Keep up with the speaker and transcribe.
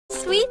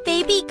sweet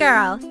baby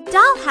girl,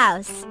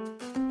 dollhouse.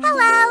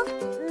 Hello.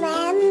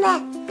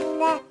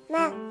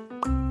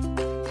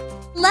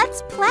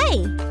 Let's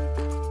play.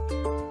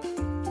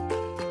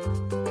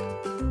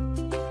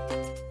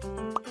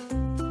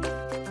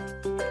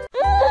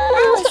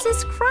 Alice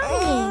is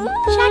crying.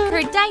 Check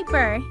her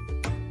diaper.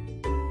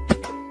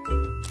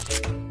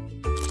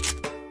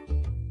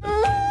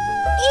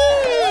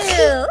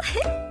 Ew!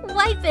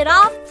 Wipe it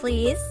off,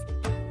 please.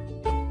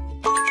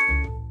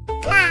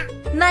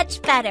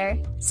 Much better.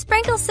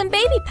 Sprinkle some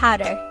baby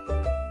powder.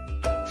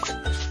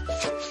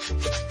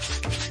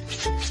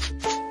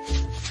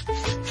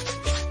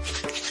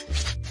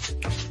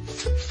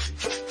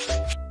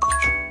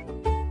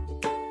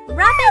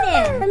 Rub it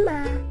in.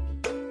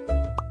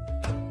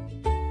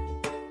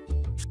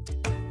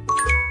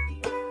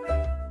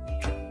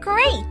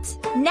 Great!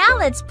 Now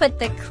let's put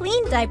the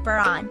clean diaper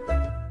on.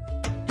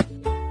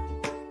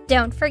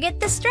 Don't forget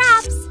the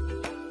straps.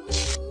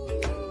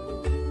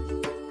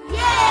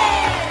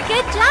 Yay!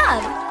 Good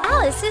job!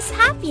 Alice is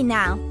happy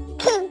now.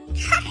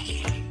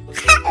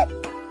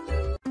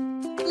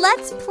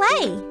 Let's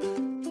play.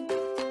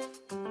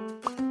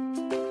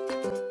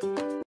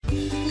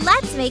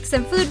 Let's make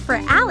some food for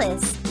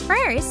Alice.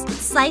 First,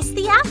 slice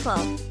the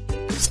apple.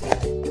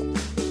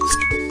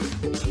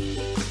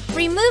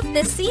 Remove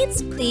the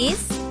seeds,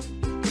 please.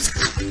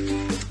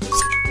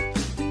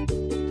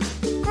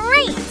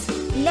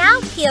 Great! Now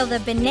peel the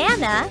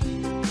banana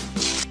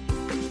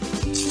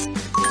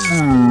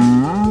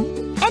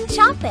and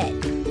chop it.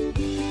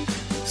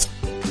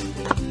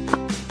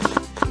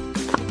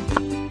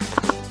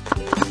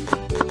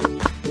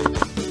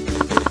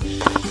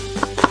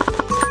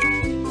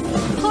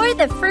 Pour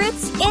the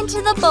fruits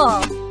into the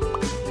bowl.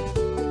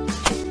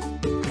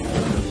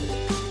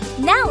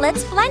 Now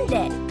let's blend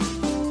it.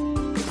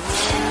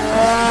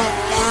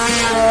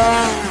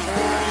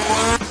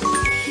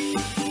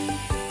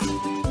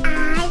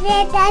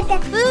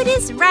 Food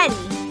is ready.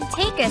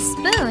 Take a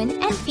spoon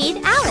and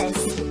feed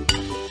Alice.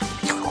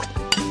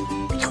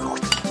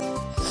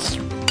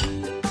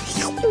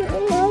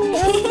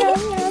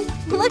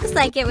 Looks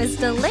like it was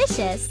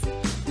delicious.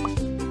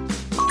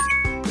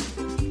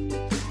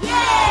 Yay!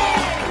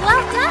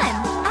 Well done!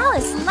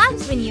 Alice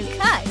loves when you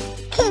cook.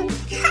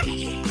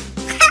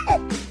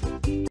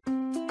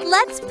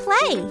 Let's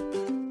play.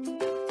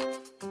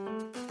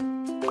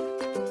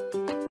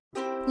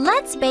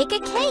 Let's bake a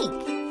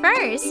cake.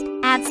 First,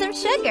 add some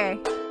sugar.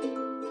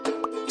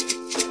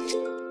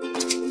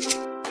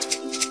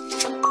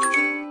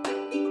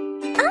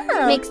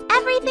 Mix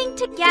everything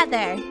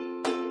together.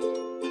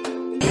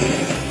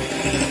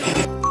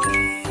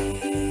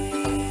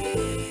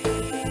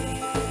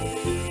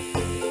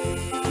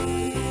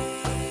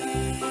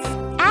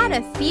 Add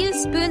a few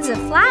spoons of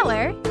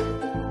flour.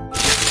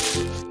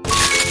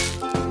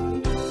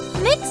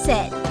 Mix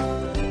it.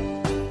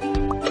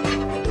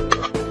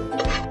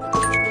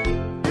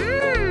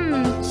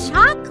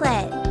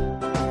 Chocolate.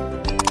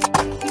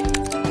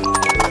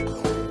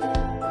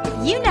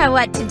 You know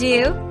what to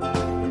do.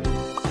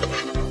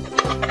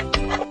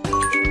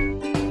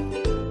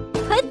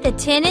 Put the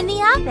tin in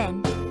the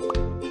oven.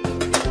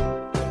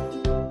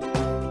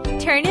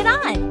 Turn it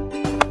on.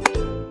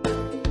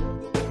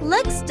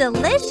 Looks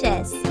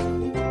delicious.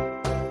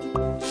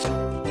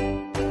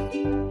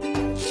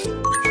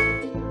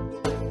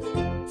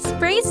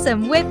 Spray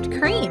some whipped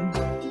cream.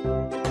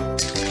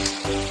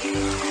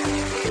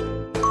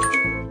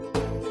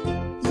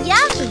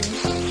 Yummy!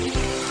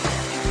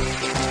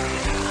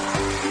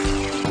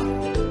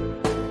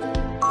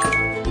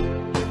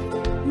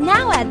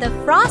 Now add the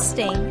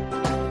frosting.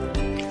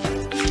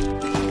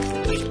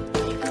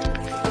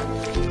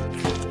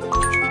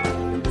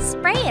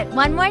 Spray it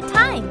one more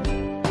time.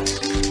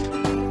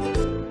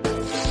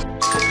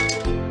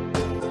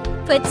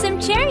 Put some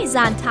cherries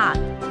on top.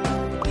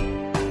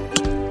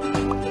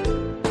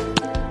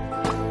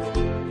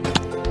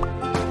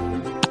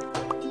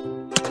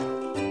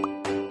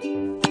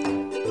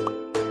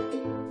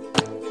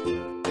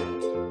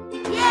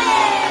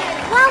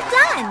 Well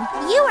done!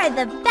 You are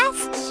the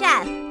best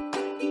chef!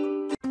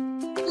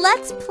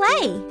 Let's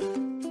play!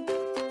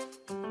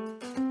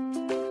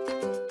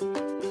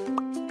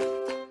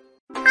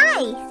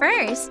 Hi!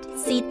 First,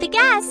 seat the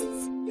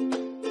guests.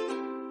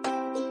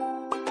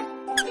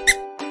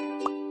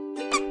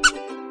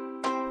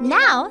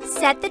 Now,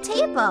 set the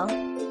table.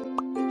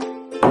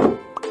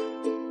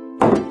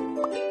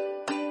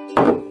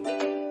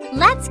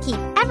 Let's keep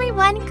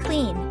everyone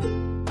clean.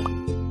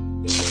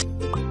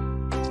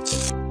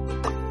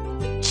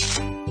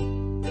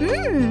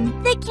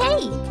 The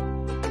cake!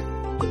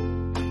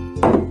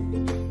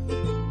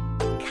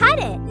 Cut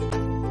it!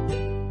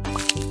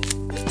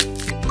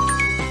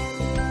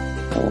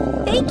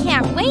 They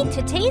can't wait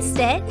to taste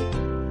it!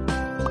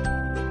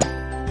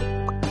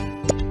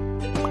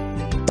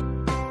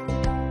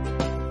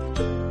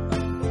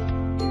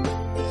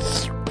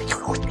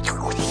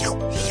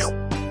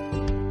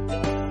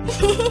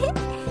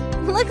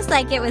 Looks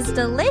like it was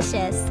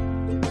delicious!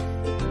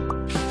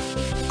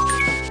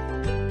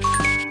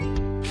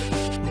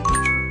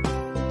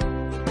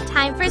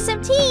 Time for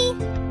some tea!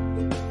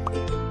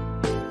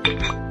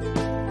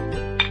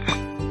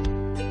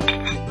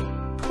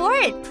 Pour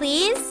it,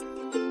 please.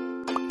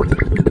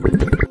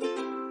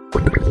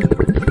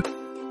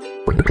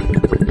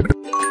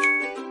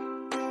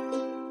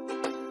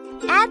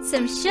 Add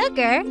some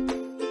sugar.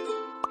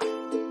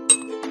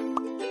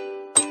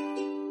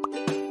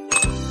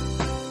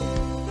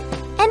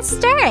 And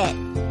stir it.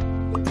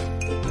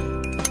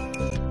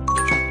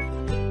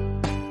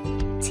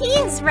 Tea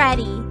is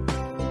ready.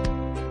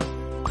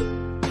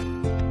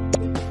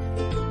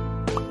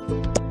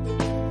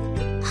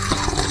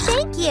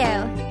 Thank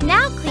you.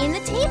 Now clean the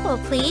table,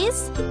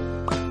 please.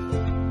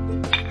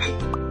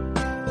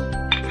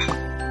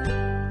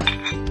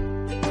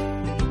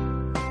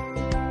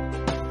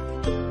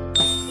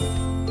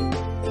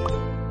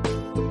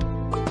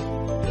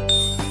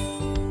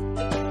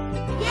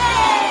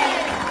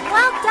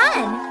 Well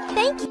done!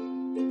 Thank you.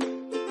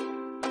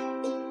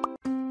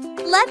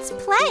 Let's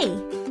play.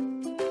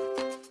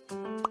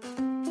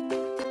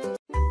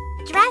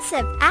 Dress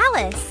up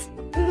Alice.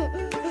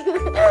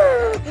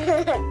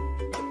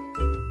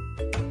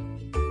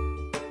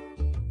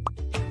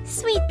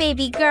 Sweet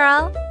baby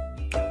girl.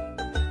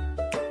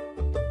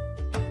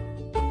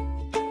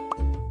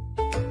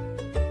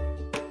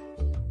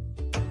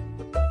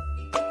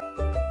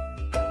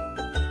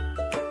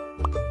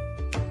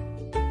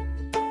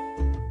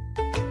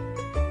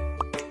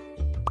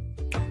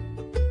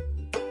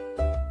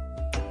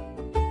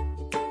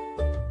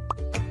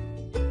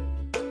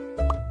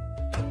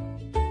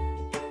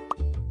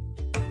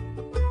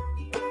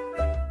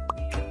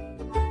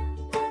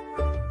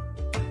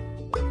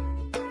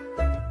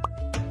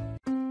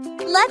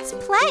 Let's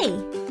play.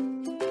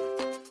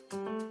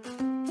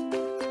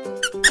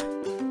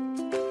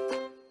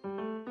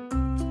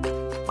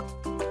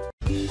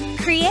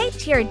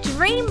 Create your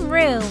dream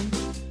room.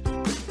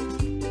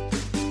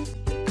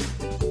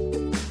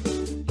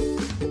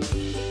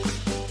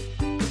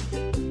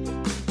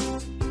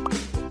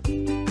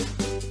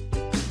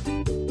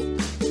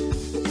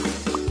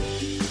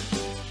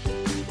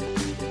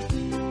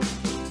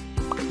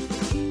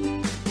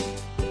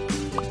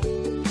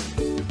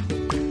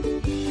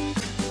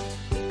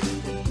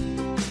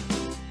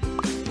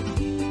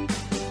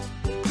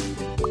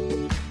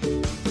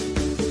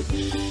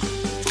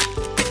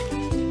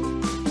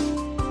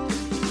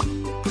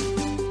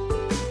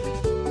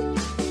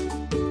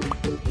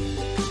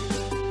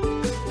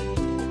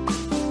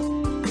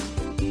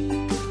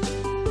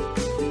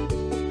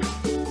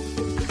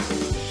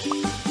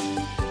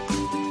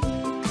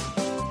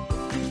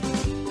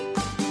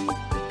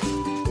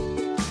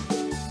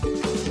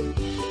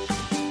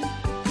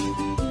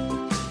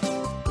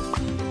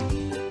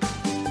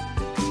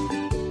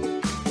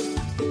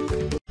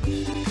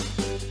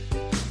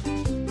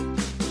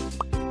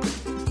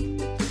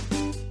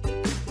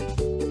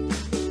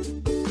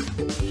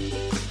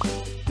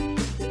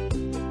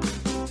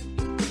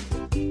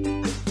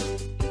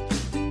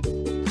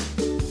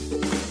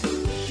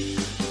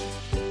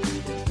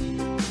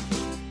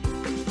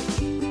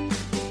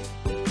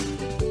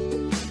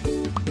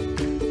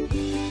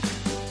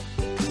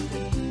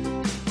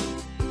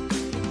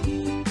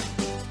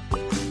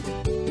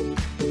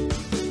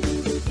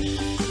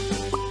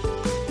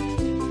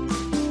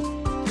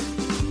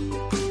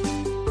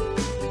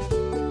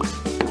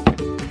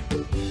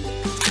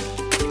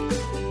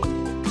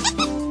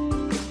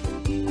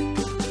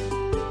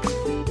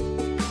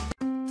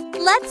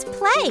 Let's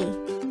play.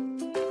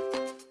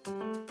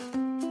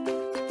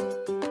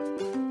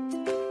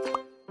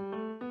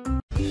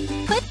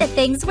 Put the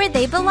things where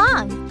they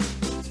belong.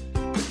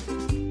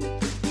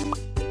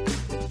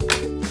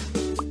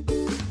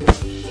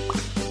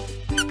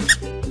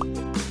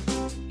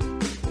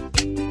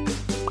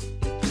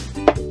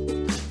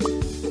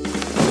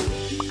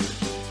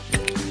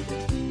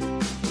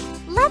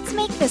 Let's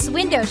make this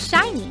window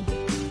shiny.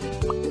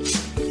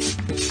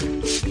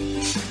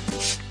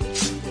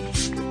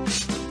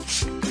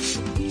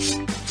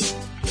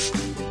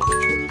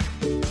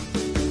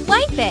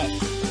 Wipe it.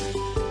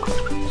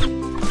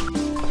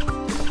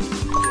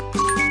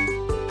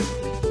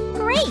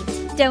 Great!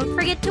 Don't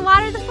forget to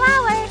water the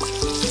flowers.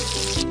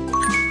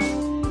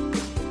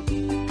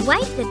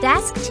 Wipe the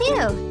desk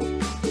too.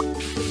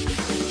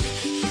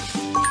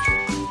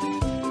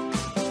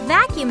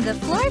 Vacuum the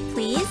floor,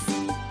 please.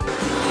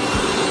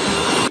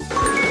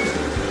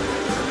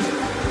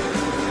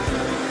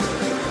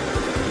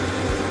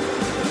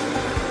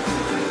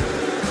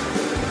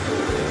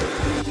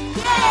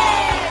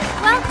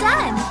 Well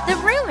done! The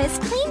room is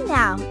clean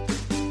now.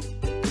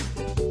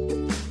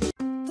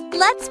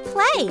 Let's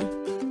play.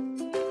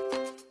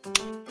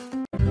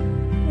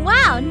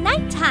 Wow,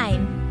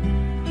 nighttime.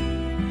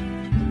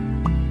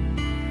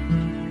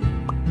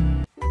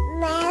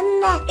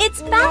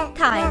 It's bath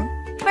time.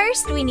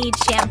 First, we need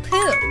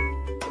shampoo.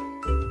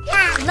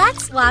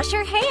 Let's wash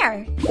her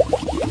hair.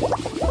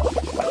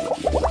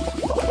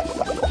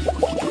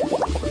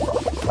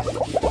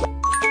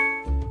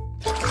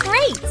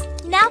 Great!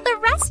 Now the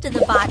rest of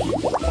the body.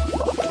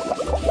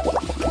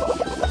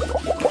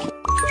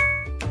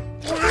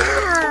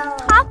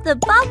 the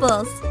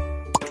bubbles.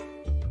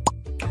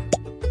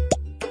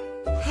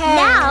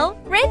 Now,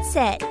 rinse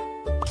it.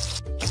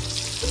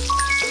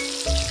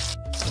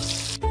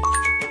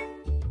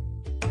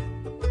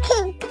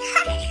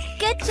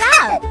 Good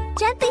job!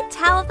 Gently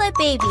towel the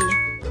baby.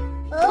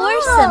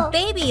 Pour some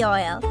baby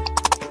oil.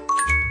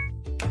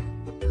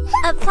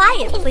 Apply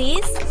it,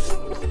 please.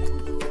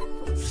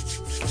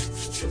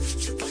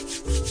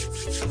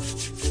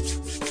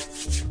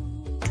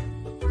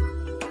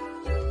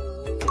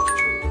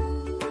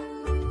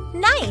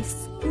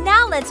 Nice!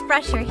 Now let's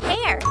brush her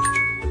hair.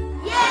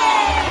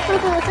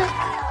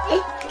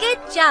 Good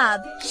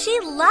job! She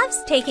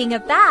loves taking a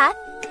bath.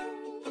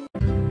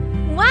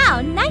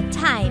 Wow,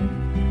 nighttime!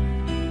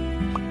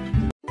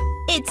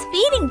 It's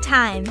feeding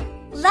time.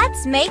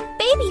 Let's make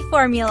baby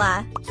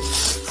formula.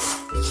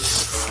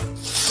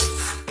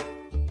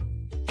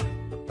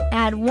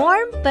 Add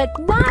warm but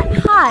not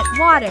hot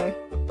water.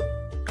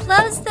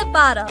 Close the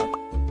bottle.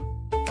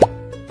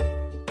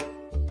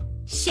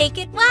 Shake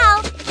it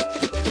well.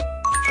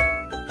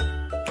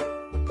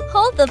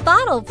 Hold the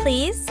bottle,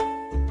 please.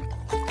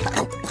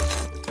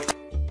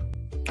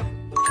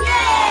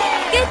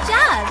 Good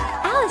job!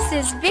 Alice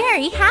is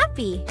very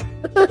happy.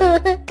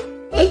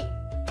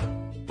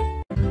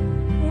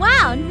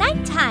 Wow,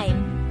 nighttime!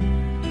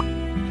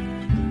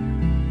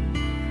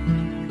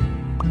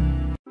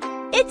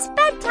 It's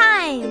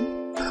bedtime!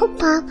 Oh,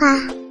 Papa.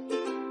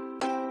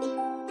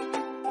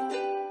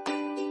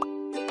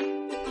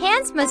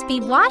 Hands must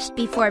be washed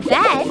before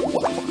bed.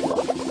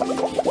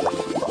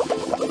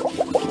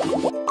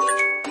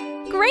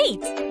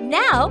 Great!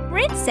 Now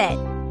rinse it.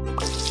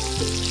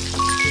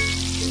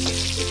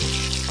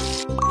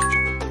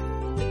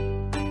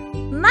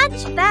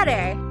 Much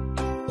better!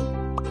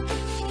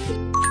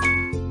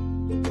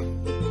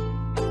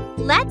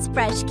 Let's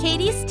brush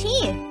Katie's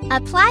teeth.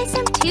 Apply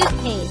some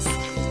toothpaste.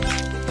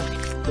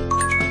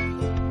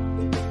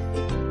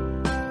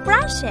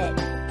 Brush it.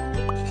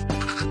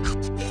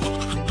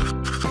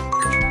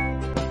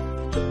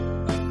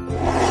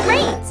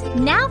 Great!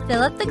 Now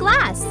fill up the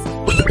glass.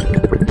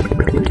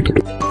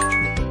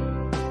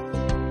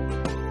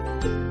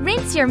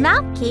 Rinse your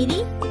mouth,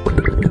 Katie.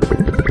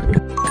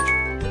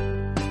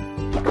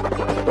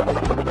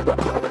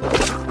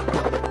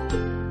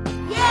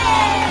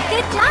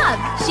 Good job!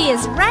 She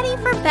is ready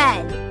for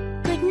bed.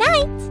 Good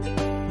night!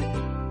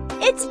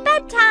 It's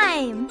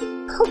bedtime!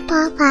 Oh,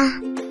 Papa.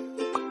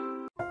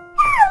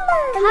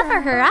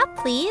 Cover her up,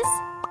 please.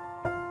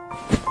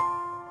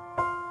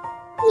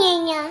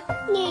 Nina,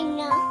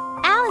 Nina.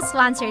 Alice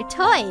wants her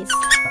toys.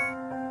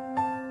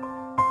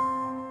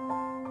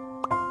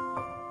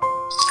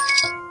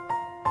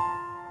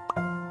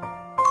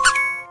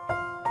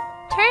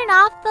 Turn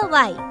off the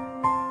light.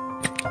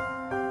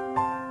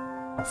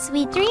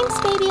 Sweet dreams,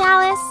 baby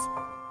Alice.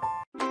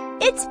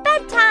 It's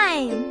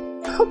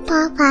bedtime! Oh,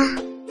 Papa.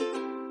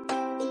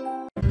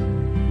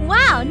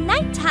 Wow,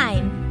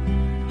 nighttime!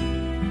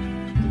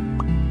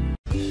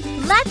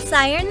 Let's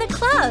iron the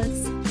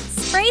clothes.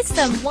 Spray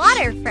some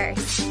water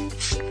first.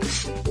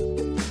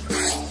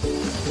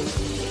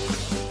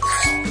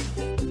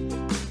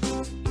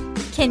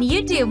 Can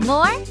you do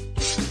more?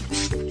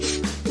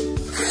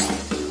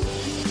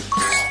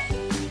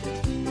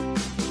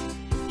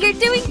 You're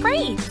doing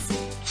great!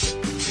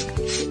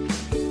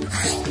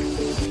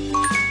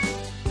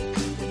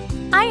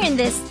 Iron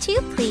this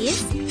too,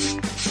 please.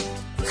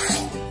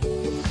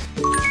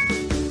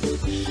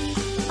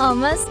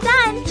 Almost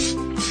done!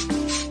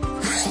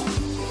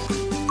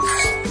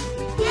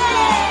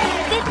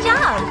 Good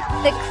job!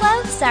 The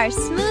clothes are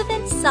smooth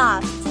and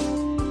soft.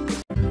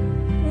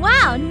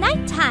 Wow,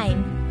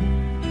 nighttime!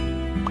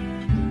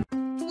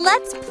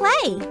 Let's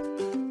play!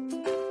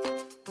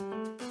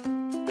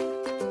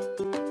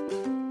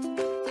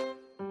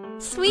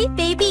 Sweet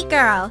baby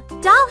girl,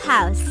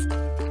 dollhouse.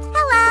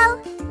 Hello!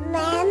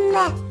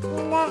 Mama.